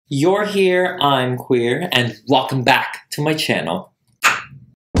You're here, I'm queer, and welcome back to my channel.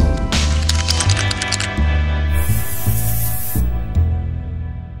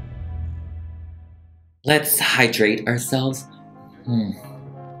 Let's hydrate ourselves.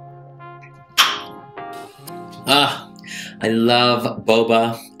 I love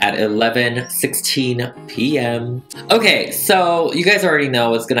boba at 11:16 p.m. Okay, so you guys already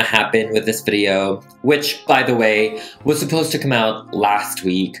know what's gonna happen with this video, which, by the way, was supposed to come out last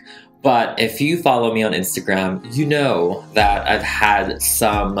week. But if you follow me on Instagram, you know that I've had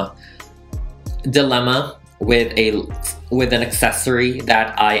some dilemma with an accessory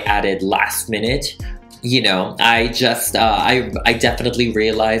that I added last minute. You know, I definitely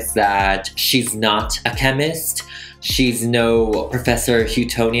realized that she's not a chemist. She's no Professor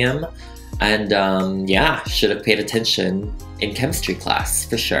Hutonium, and yeah, should have paid attention in chemistry class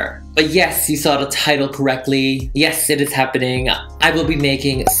for sure. But yes, you saw the title correctly. Yes, it is happening. I will be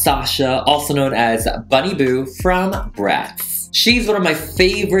making Sasha, also known as Bunny Boo from Bratz. She's one of my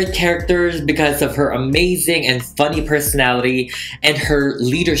favorite characters because of her amazing and funny personality, and her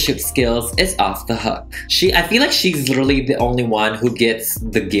leadership skills is off the hook. I feel like she's literally the only one who gets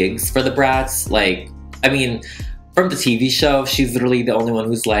the gigs for the Bratz. Like, I mean, from the TV show, she's literally the only one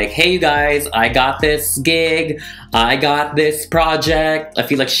who's like, hey you guys, I got this gig, I got this project. I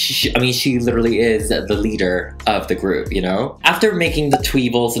feel like she literally is the leader of the group, you know? After making the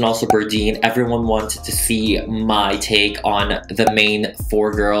Tweevils and also Berdine, everyone wanted to see my take on the main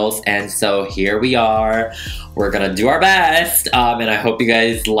four girls, and so here we are. We're gonna do our best, and I hope you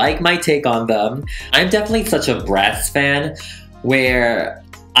guys like my take on them. I'm definitely such a Bratz fan where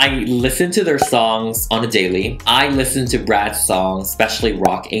I listen to their songs on a daily. I listen to Bratz songs, especially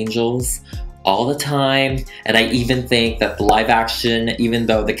Rock Angels, all the time. And I even think that the live action, even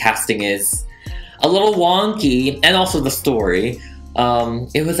though the casting is a little wonky, and also the story,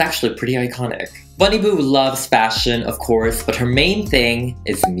 it was actually pretty iconic. Bunny Boo loves fashion, of course, but her main thing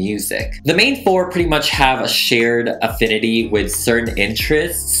is music. The main four pretty much have a shared affinity with certain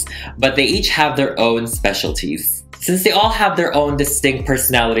interests, but they each have their own specialties. Since they all have their own distinct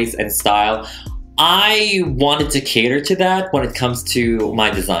personalities and style, I wanted to cater to that when it comes to my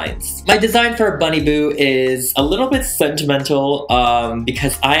designs. My design for Bunny Boo is a little bit sentimental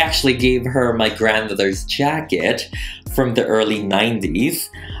because I actually gave her my grandmother's jacket from the early 90s.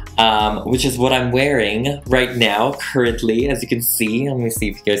 Which is what I'm wearing right now, currently, as you can see. Let me see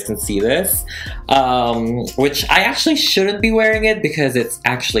if you guys can see this. Which I actually shouldn't be wearing it because it's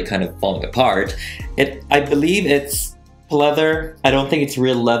actually kind of falling apart. I believe it's leather. I don't think it's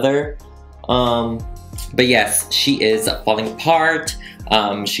real leather. But yes, she is falling apart.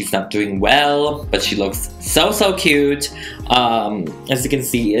 She's not doing well, but she looks so cute. As you can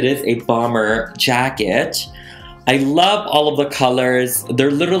see, it is a bomber jacket. I love all of the colors. They're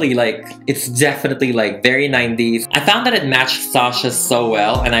literally like, it's definitely like very 90s. I found that it matched Sasha so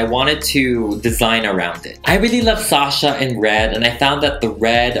well, and I wanted to design around it. I really love Sasha in red, and I found that the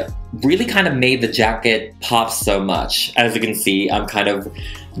red really kind of made the jacket pop so much. As you can see, I'm kind of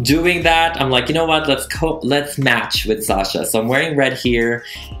doing that. I'm like, you know what, let's match with Sasha. So I'm wearing red here,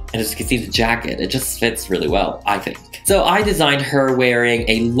 and as you can see, the jacket, it just fits really well, I think. So I designed her wearing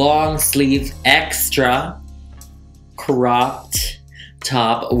a long sleeve extra cropped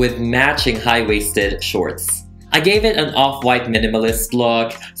top with matching high-waisted shorts. I gave it an off-white minimalist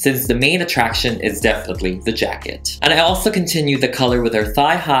look since the main attraction is definitely the jacket. And I also continued the color with her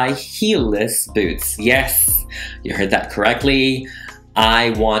thigh-high heel-less boots. Yes, you heard that correctly. I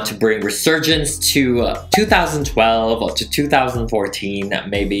want to bring resurgence to 2012 or to 2014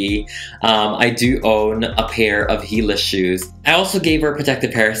 maybe. I do own a pair of heelless shoes. I also gave her a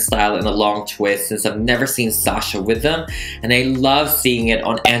protective hairstyle and a long twist since I've never seen Sasha with them, and I love seeing it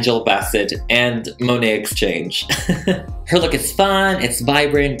on Angela Bassett and Monet Exchange. Her look is fun, it's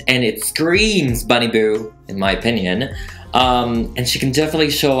vibrant, and it screams Bunny Boo, in my opinion. And she can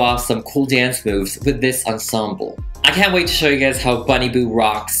definitely show off some cool dance moves with this ensemble. I can't wait to show you guys how Bunny Boo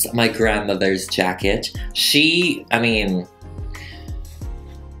rocks my grandmother's jacket. She, I mean,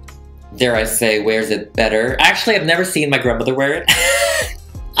 dare I say, wears it better. Actually, I've never seen my grandmother wear it.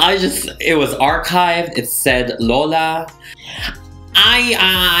 It was archived, it said Lola.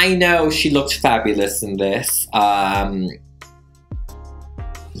 I know she looked fabulous in this.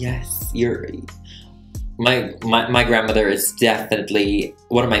 Yes, my grandmother is definitely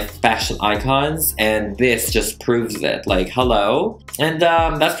one of my fashion icons, and this just proves it. Like, hello. And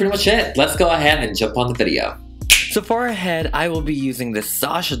that's pretty much it. Let's go ahead and jump on the video. So for our head, I will be using this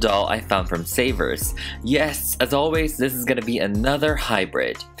Sasha doll I found from Savers. Yes, as always, this is gonna be another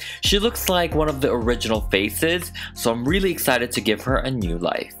hybrid. She looks like one of the original faces, so I'm really excited to give her a new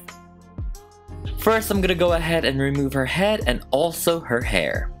life. First, I'm gonna go ahead and remove her head and also her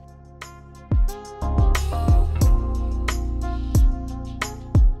hair.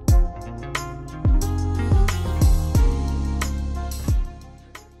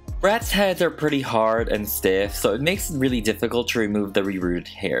 Bratz heads are pretty hard and stiff, so it makes it really difficult to remove the rerooted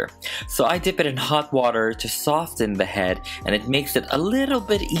hair. So I dip it in hot water to soften the head, and it makes it a little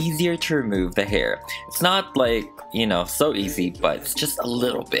bit easier to remove the hair. It's not like, you know, so easy, but it's just a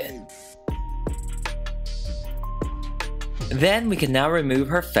little bit. Then we can now remove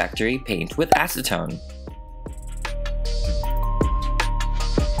her factory paint with acetone.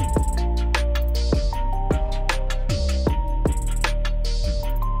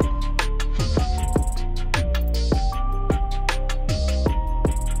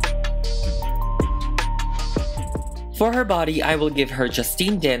 For her body, I will give her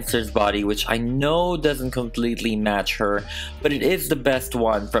Justine Dancer's body, which I know doesn't completely match her, but it is the best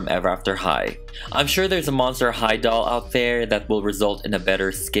one from Ever After High. I'm sure there's a Monster High doll out there that will result in a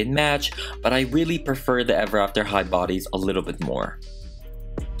better skin match, but I really prefer the Ever After High bodies a little bit more.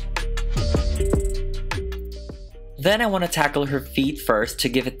 Then I want to tackle her feet first to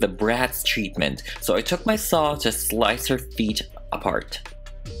give it the Bratz treatment, so I took my saw to slice her feet apart.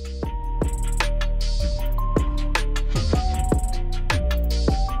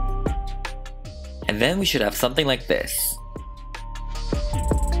 And then we should have something like this.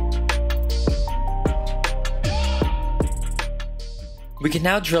 We can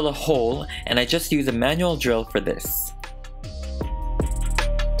now drill a hole, and I just use a manual drill for this.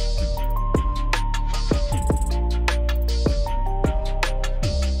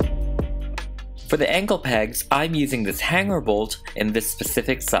 For the ankle pegs, I'm using this hanger bolt in this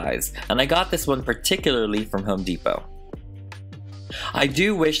specific size, and I got this one particularly from Home Depot. I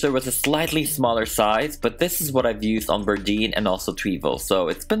do wish there was a slightly smaller size, but this is what I've used on Berdine and also Tweevil, so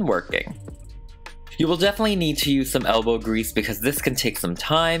it's been working. You will definitely need to use some elbow grease because this can take some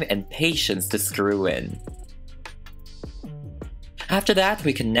time and patience to screw in. After that,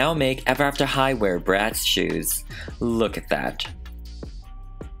 we can now make Ever After High wear Bratz shoes. Look at that.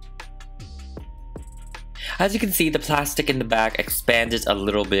 As you can see, the plastic in the back expanded a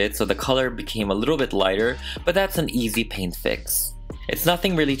little bit, so the color became a little bit lighter, but that's an easy paint fix. It's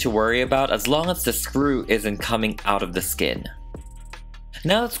nothing really to worry about as long as the screw isn't coming out of the skin.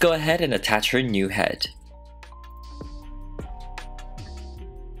 Now let's go ahead and attach her new head.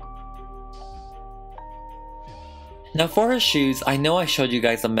 Now for her shoes, I know I showed you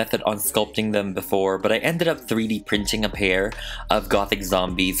guys a method on sculpting them before, but I ended up 3D printing a pair of Gothic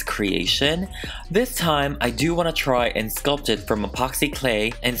Zombies creation. This time, I do want to try and sculpt it from epoxy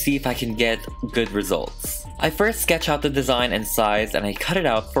clay and see if I can get good results. I first sketch out the design and size and I cut it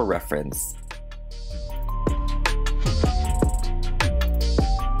out for reference.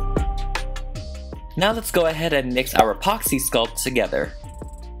 Now let's go ahead and mix our epoxy sculpt together.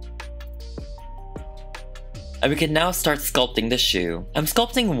 And we can now start sculpting the shoe. I'm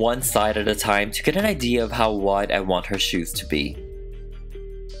sculpting one side at a time to get an idea of how wide I want her shoes to be.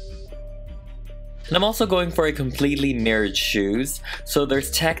 And I'm also going for a completely mirrored shoes, so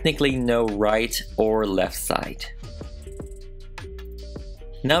there's technically no right or left side.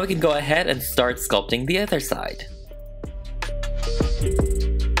 Now we can go ahead and start sculpting the other side.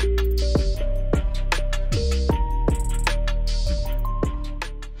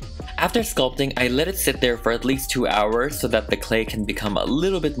 After sculpting, I let it sit there for at least 2 hours so that the clay can become a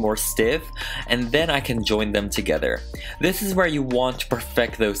little bit more stiff, and then I can join them together. This is where you want to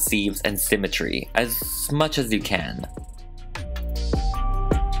perfect those seams and symmetry as much as you can.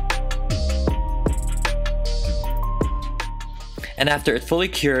 And after it fully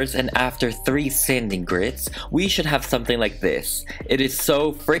cures and after 3 sanding grits, we should have something like this. It is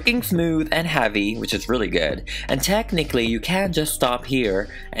so freaking smooth and heavy, which is really good. And technically, you can just stop here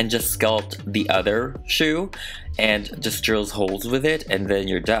and just sculpt the other shoe and just drills holes with it and then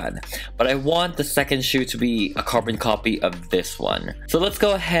you're done. But I want the second shoe to be a carbon copy of this one. So let's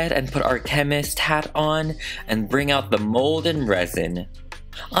go ahead and put our chemist hat on and bring out the mold and resin.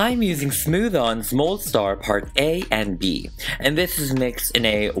 I'm using Smooth On's Mold Star Part A and B, and this is mixed in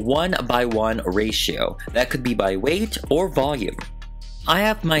a 1:1 ratio. That could be by weight or volume. I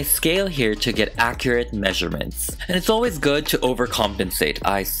have my scale here to get accurate measurements, and it's always good to overcompensate,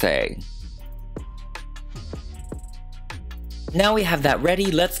 I say. Now we have that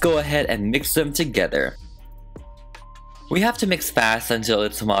ready, let's go ahead and mix them together. We have to mix fast until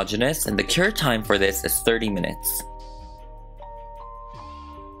it's homogeneous, and the cure time for this is 30 minutes.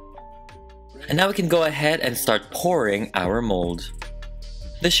 And now we can go ahead and start pouring our mold.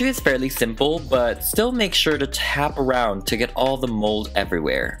 The shoe is fairly simple, but still make sure to tap around to get all the mold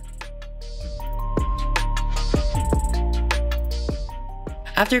everywhere.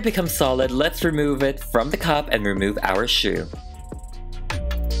 After it becomes solid, let's remove it from the cup and remove our shoe.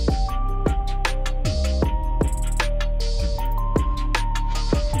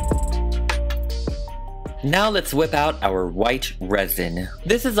 Now let's whip out our white resin.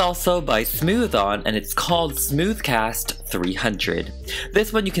 This is also by Smooth On and it's called Smooth Cast 300.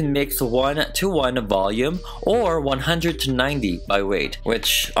 This one you can mix 1:1 volume or 100:90 by weight,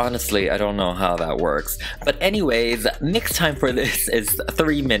 which honestly I don't know how that works. But anyways, mix time for this is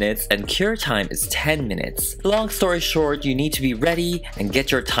 3 minutes and cure time is 10 minutes. Long story short, you need to be ready and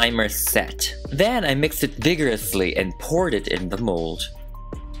get your timer set. Then I mixed it vigorously and poured it in the mold.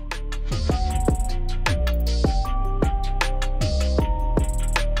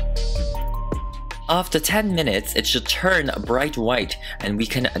 After 10 minutes, it should turn bright white and we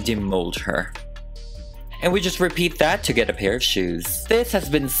can demold her. And we just repeat that to get a pair of shoes. This has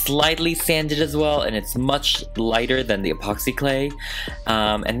been slightly sanded as well and it's much lighter than the epoxy clay.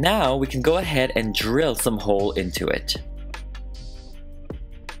 And now we can go ahead and drill some hole into it.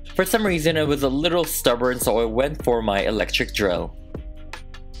 For some reason it was a little stubborn, so I went for my electric drill.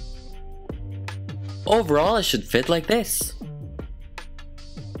 Overall it should fit like this.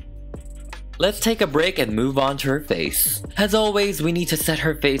 Let's take a break and move on to her face. As always, we need to set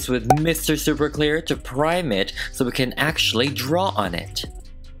her face with Mr. Super Clear to prime it so we can actually draw on it.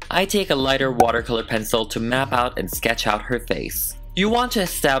 I take a lighter watercolor pencil to map out and sketch out her face. You want to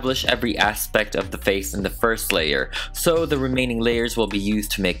establish every aspect of the face in the first layer, so the remaining layers will be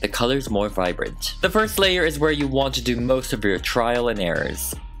used to make the colors more vibrant. The first layer is where you want to do most of your trial and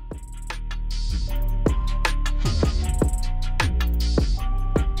errors.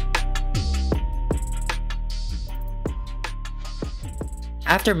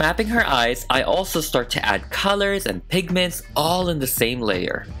 After mapping her eyes, I also start to add colors and pigments all in the same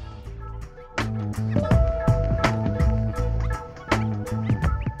layer.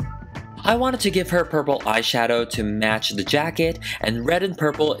 I wanted to give her purple eyeshadow to match the jacket, and red and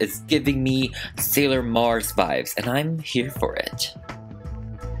purple is giving me Sailor Mars vibes, and I'm here for it.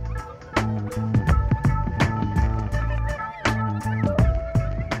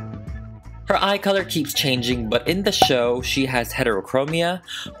 Her eye color keeps changing, but in the show, she has heterochromia.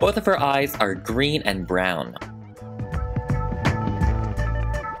 Both of her eyes are green and brown.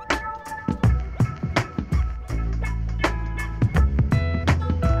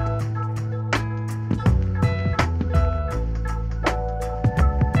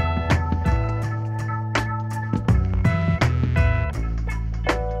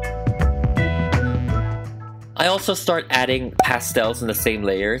 I also start adding pastels in the same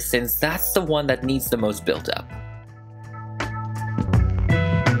layer since that's the one that needs the most build-up.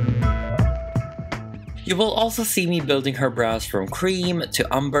 You will also see me building her brows from cream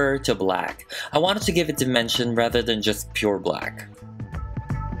to umber to black. I wanted to give it dimension rather than just pure black.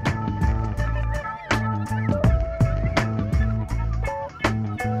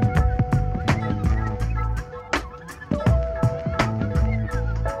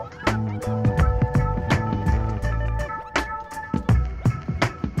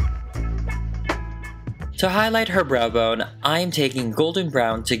 To highlight her brow bone, I am taking golden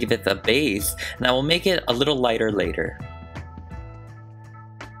brown to give it a base, and I will make it a little lighter later.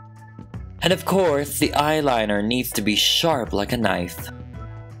 And of course, the eyeliner needs to be sharp like a knife.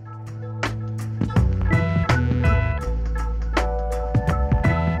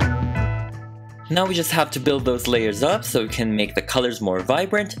 Now we just have to build those layers up so we can make the colors more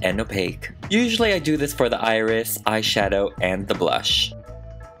vibrant and opaque. Usually I do this for the iris, eyeshadow, and the blush.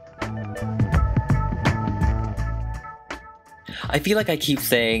 I feel like I keep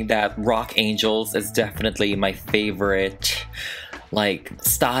saying that Rock Angels is definitely my favorite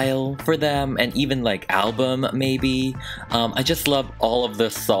style for them, and even album maybe. I just love all of the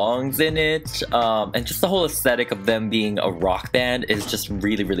songs in it, and just the whole aesthetic of them being a rock band is just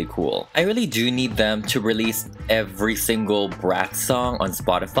really cool. I really do need them to release every single Bratz song on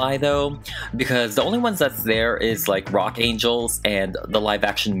Spotify though, because the only ones that's there is Rock Angels and the live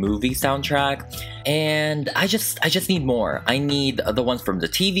action movie soundtrack, and I just need more. I need the ones from the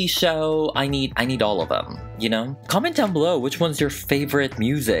TV show. I need all of them, you know? Comment down below which one's your favorite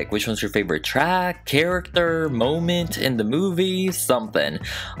music, which one's your favorite track, character, moment in the movie, something.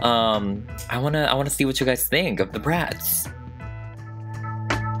 I wanna see what you guys think of the Bratz.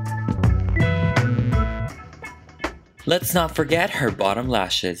 Let's not forget her bottom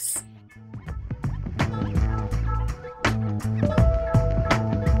lashes.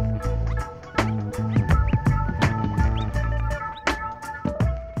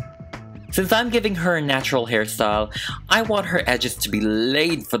 Since I'm giving her a natural hairstyle, I want her edges to be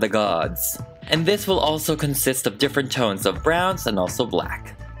laid for the gods. And this will also consist of different tones of browns and also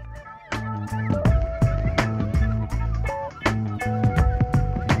black.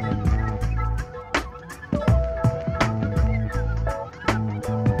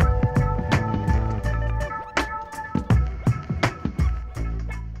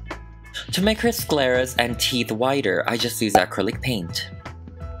 To make her scleras and teeth whiter, I just use acrylic paint.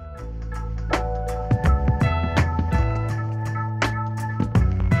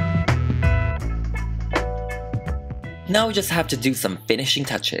 Now we just have to do some finishing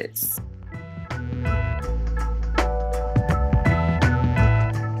touches.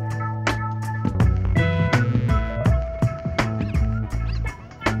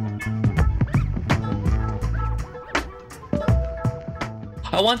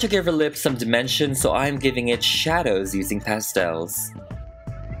 I want to give her lips some dimension, so I'm giving it shadows using pastels.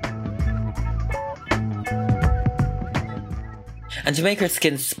 And to make her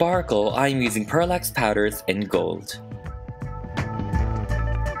skin sparkle, I'm using Pearlax powders in gold.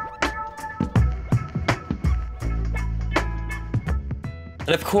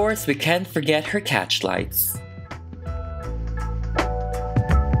 And of course, we can't forget her catch lights.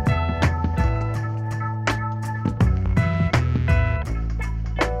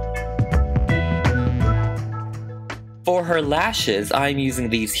 For her lashes, I'm using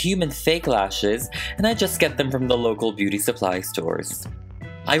these human fake lashes, and I just get them from the local beauty supply stores.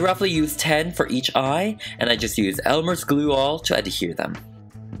 I roughly use 10 for each eye, and I just use Elmer's glue all to adhere them.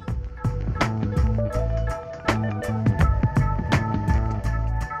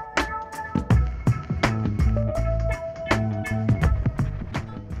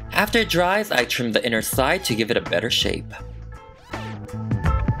 After it dries, I trim the inner side to give it a better shape.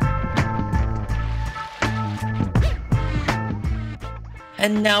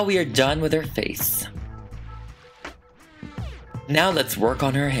 And now we are done with her face. Now let's work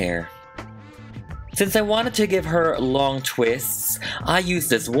on her hair. Since I wanted to give her long twists, I used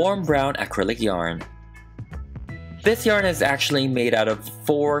this warm brown acrylic yarn. This yarn is actually made out of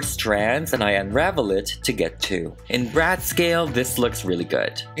 4 strands, and I unravel it to get 2. In Bratz scale, this looks really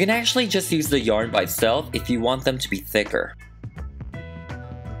good. You can actually just use the yarn by itself if you want them to be thicker.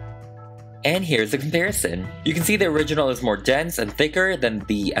 And here's a comparison. You can see the original is more dense and thicker than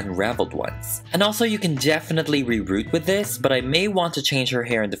the unraveled ones. And also you can definitely reroot with this, but I may want to change her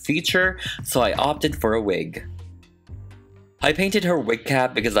hair in the future, so I opted for a wig. I painted her wig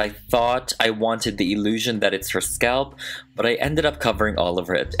cap because I thought I wanted the illusion that it's her scalp, but I ended up covering all of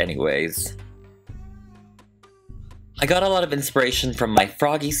it anyways. I got a lot of inspiration from my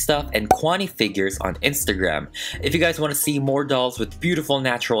Froggy stuff and Quani figures on Instagram. If you guys want to see more dolls with beautiful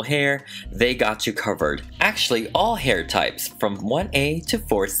natural hair, they got you covered. Actually, all hair types from 1A to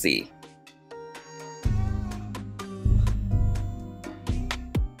 4C.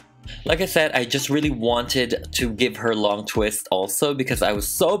 Like I said, I just really wanted to give her long twist also because I was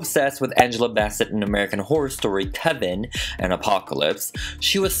so obsessed with Angela Bassett in American Horror Story Kevin and Apocalypse.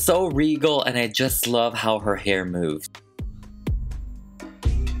 She was so regal and I just love how her hair moves.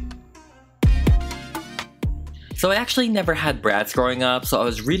 So I actually never had Bratz growing up, so I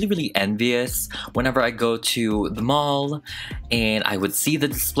was really envious whenever I go to the mall and I would see the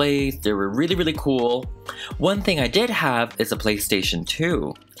displays. They were really cool. One thing I did have is a PlayStation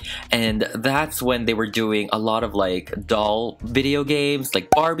 2. And that's when they were doing a lot of like doll video games,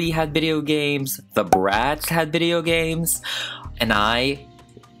 like Barbie had video games, the Bratz had video games, and I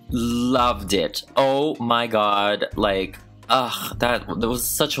loved it. Oh my god, like, that was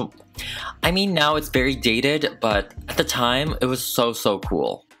such a... I mean, now it's very dated, but at the time, it was so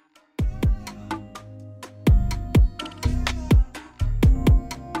cool.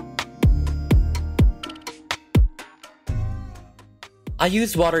 I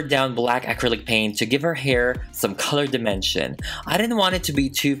used watered down black acrylic paint to give her hair some color dimension. I didn't want it to be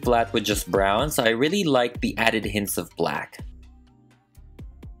too flat with just brown, so I really liked the added hints of black.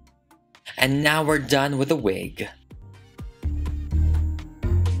 And now we're done with the wig.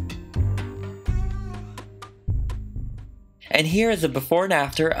 And here is a before and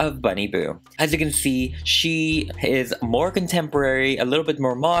after of Bunny Boo. As you can see, she is more contemporary, a little bit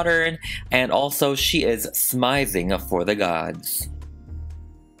more modern, and also she is smizing for the gods.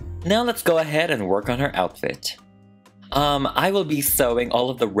 Now let's go ahead and work on her outfit. I will be sewing all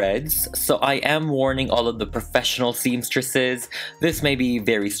of the reds, so I am warning all of the professional seamstresses. This may be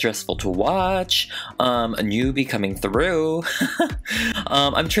very stressful to watch, a newbie coming through.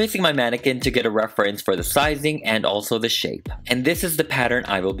 I'm tracing my mannequin to get a reference for the sizing and also the shape. And this is the pattern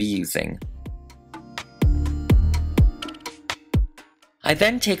I will be using. I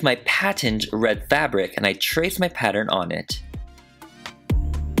then take my patent red fabric and I trace my pattern on it.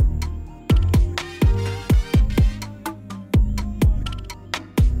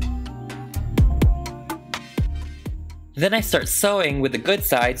 Then I start sewing with the good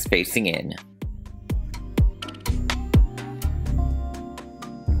side facing in.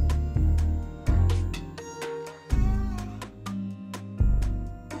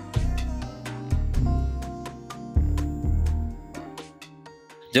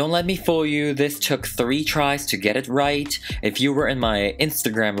 Don't let me fool you, this took 3 tries to get it right. If you were in my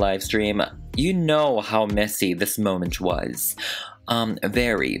Instagram livestream, you know how messy this moment was.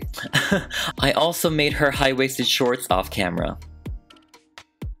 Very. I also made her high-waisted shorts off camera.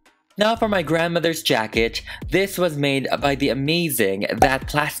 Now for my grandmother's jacket. This was made by the amazing That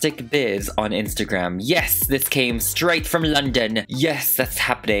Plastic Biz on Instagram. Yes, this came straight from London. Yes, that's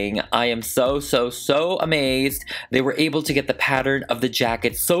happening. I am so amazed. They were able to get the pattern of the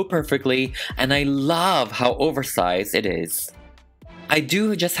jacket so perfectly, and I love how oversized it is. I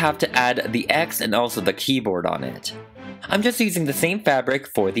do just have to add the X and also the keyboard on it. I'm just using the same fabric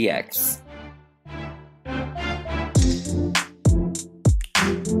for the X.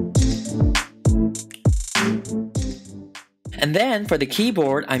 And then for the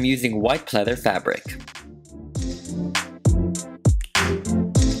keyboard, I'm using white pleather fabric.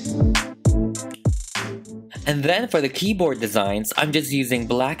 And then for the keyboard designs, I'm just using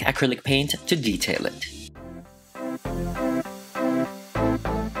black acrylic paint to detail it.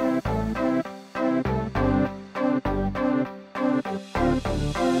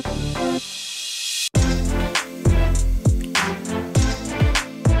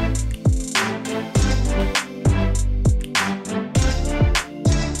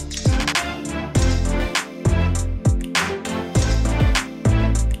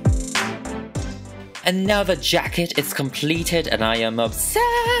 And now the jacket is completed and I am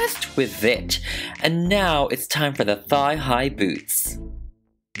obsessed with it. And now it's time for the thigh-high boots.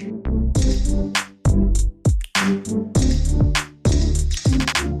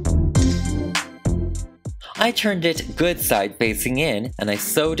 I turned it good side facing in and I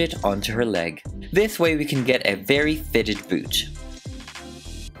sewed it onto her leg. This way we can get a very fitted boot.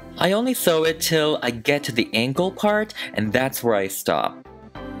 I only sew it till I get to the ankle part and that's where I stop.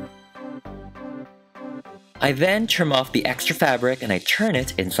 I then trim off the extra fabric and I turn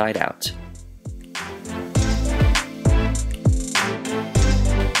it inside out.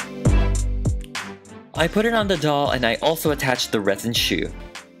 I put it on the doll and I also attach the resin shoe.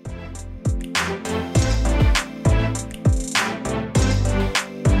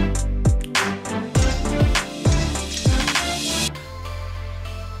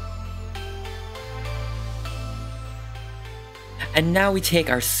 And now we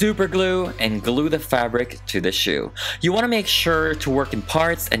take our super glue and glue the fabric to the shoe. You want to make sure to work in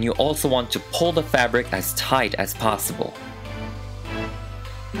parts and you also want to pull the fabric as tight as possible.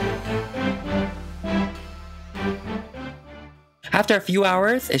 After a few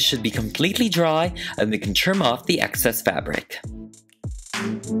hours, it should be completely dry and we can trim off the excess fabric.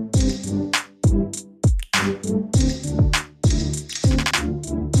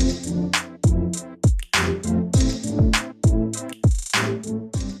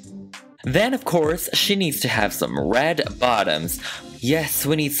 Then, of course, she needs to have some red bottoms. Yes,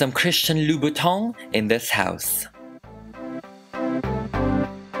 we need some Christian Louboutin in this house.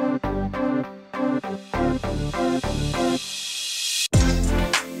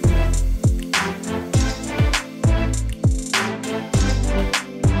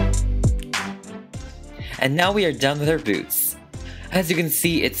 And now we are done with her boots. As you can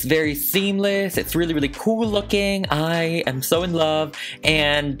see, it's very seamless, it's really cool looking. I am so in love,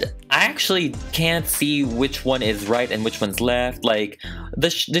 and I actually can't see which one is right and which one's left. Like, the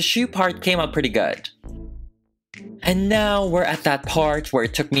shoe part came out pretty good. And now we're at that part where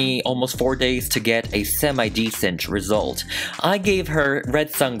it took me almost 4 days to get a semi-decent result. I gave her red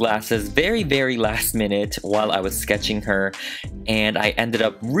sunglasses very last minute while I was sketching her, and I ended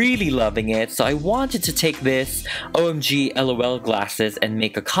up really loving it, so I wanted to take this OMG LOL glasses and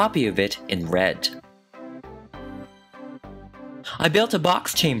make a copy of it in red. I built a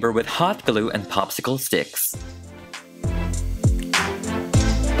box chamber with hot glue and popsicle sticks.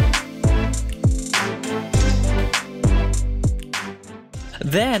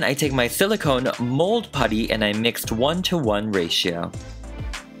 Then I take my silicone mold putty and I mixed 1:1 ratio.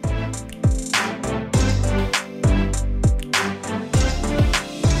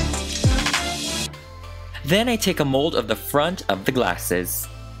 Then I take a mold of the front of the glasses.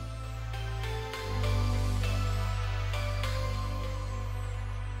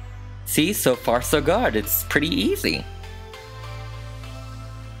 See, so far so good, it's pretty easy.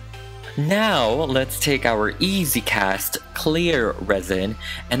 Now, let's take our Easy Cast clear resin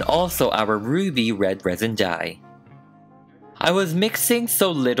and also our ruby red resin dye. I was mixing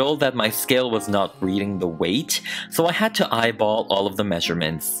so little that my scale was not reading the weight, so I had to eyeball all of the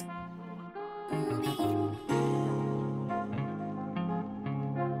measurements.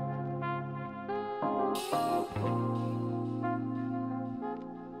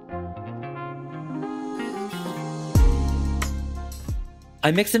 I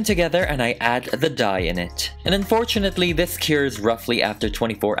mix them together and I add the dye in it. And unfortunately, this cures roughly after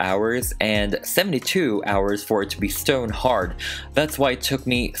 24 hours and 72 hours for it to be stone hard. That's why it took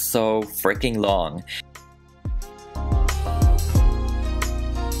me so freaking long.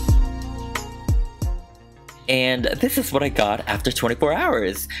 And this is what I got after 24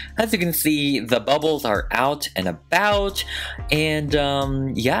 hours. As you can see, the bubbles are out and about.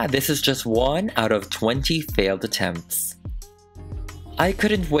 And yeah, this is just 1 out of 20 failed attempts. I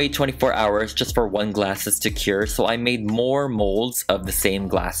couldn't wait 24 hours just for one glasses to cure, so I made more molds of the same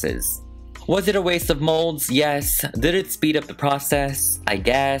glasses. Was it a waste of molds? Yes. Did it speed up the process? I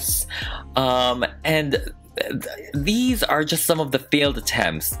guess. These are just some of the failed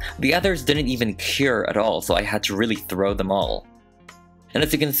attempts. The others didn't even cure at all, so I had to really throw them all. And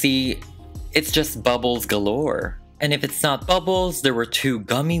as you can see, it's just bubbles galore. And if it's not bubbles, there were 2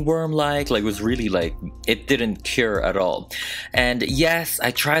 gummy worm-like, it was really it didn't cure at all. And yes, I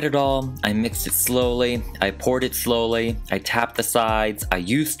tried it all. I mixed it slowly, I poured it slowly, I tapped the sides, I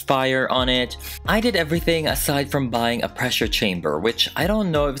used fire on it. I did everything aside from buying a pressure chamber, which I don't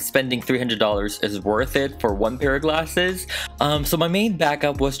know if spending $300 is worth it for 1 pair of glasses. So my main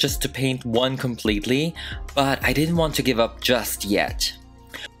backup was just to paint one completely, but I didn't want to give up just yet.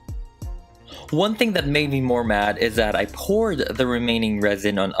 One thing that made me more mad is that I poured the remaining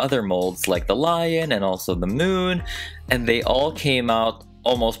resin on other molds like the lion and also the moon, and they all came out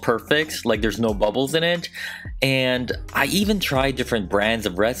almost perfect, there's no bubbles in it. And I even tried different brands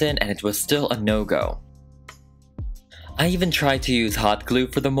of resin and it was still a no-go. I even tried to use hot glue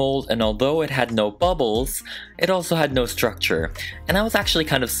for the mold, and although it had no bubbles, it also had no structure. And I was actually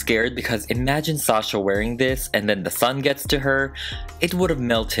kind of scared because imagine Sasha wearing this and then the sun gets to her, it would have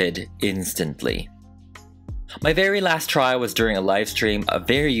melted instantly. My very last try was during a live stream, a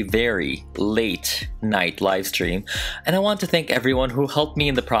very, very late night live stream, and I want to thank everyone who helped me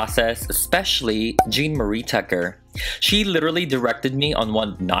in the process, especially Jean Marie Tucker. She literally directed me on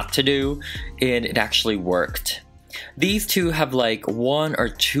what not to do, and it actually worked. These 2 have 1 or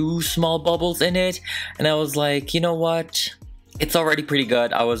 2 small bubbles in it, and I was like, you know what? It's already pretty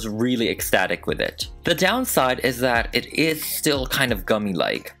good. I was really ecstatic with it. The downside is that it is still kind of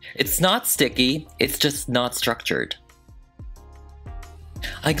gummy-like. It's not sticky, it's just not structured.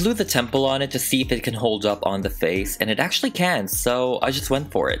 I glued the temple on it to see if it can hold up on the face, and it actually can, so I just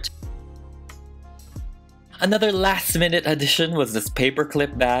went for it. Another last-minute addition was this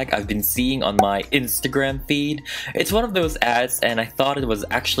paperclip bag I've been seeing on my Instagram feed. It's one of those ads and I thought it was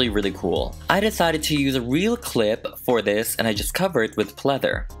actually really cool. I decided to use a real clip for this and I just covered it with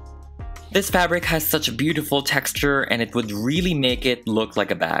pleather. This fabric has such a beautiful texture and it would really make it look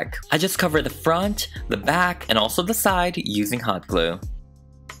like a bag. I just covered the front, the back, and also the side using hot glue.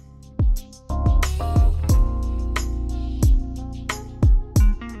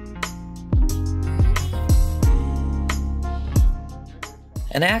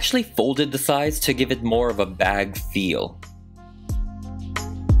 And I actually folded the sides to give it more of a bag feel.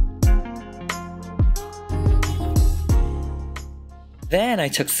 Then I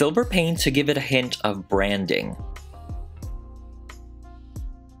took silver paint to give it a hint of branding.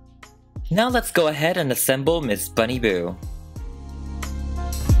 Now let's go ahead and assemble Miss Bunny Boo.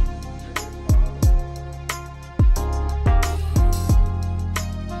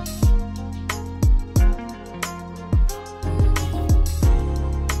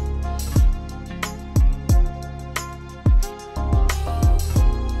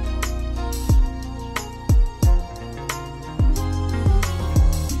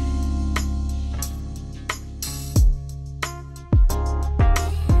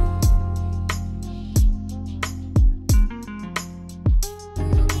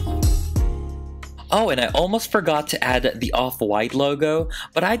 Oh, and I almost forgot to add the Off-White logo,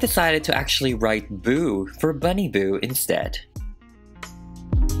 but I decided to actually write Boo for Bunny Boo instead.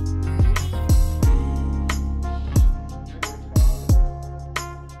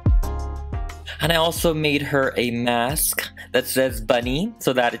 And I also made her a mask that says Bunny,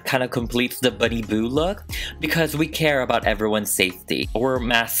 so that it kind of completes the Bunny Boo look, because we care about everyone's safety. We're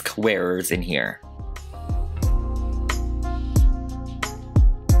mask wearers in here.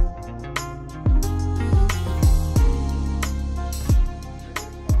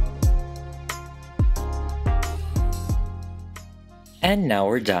 And now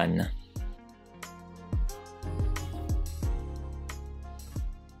we're done.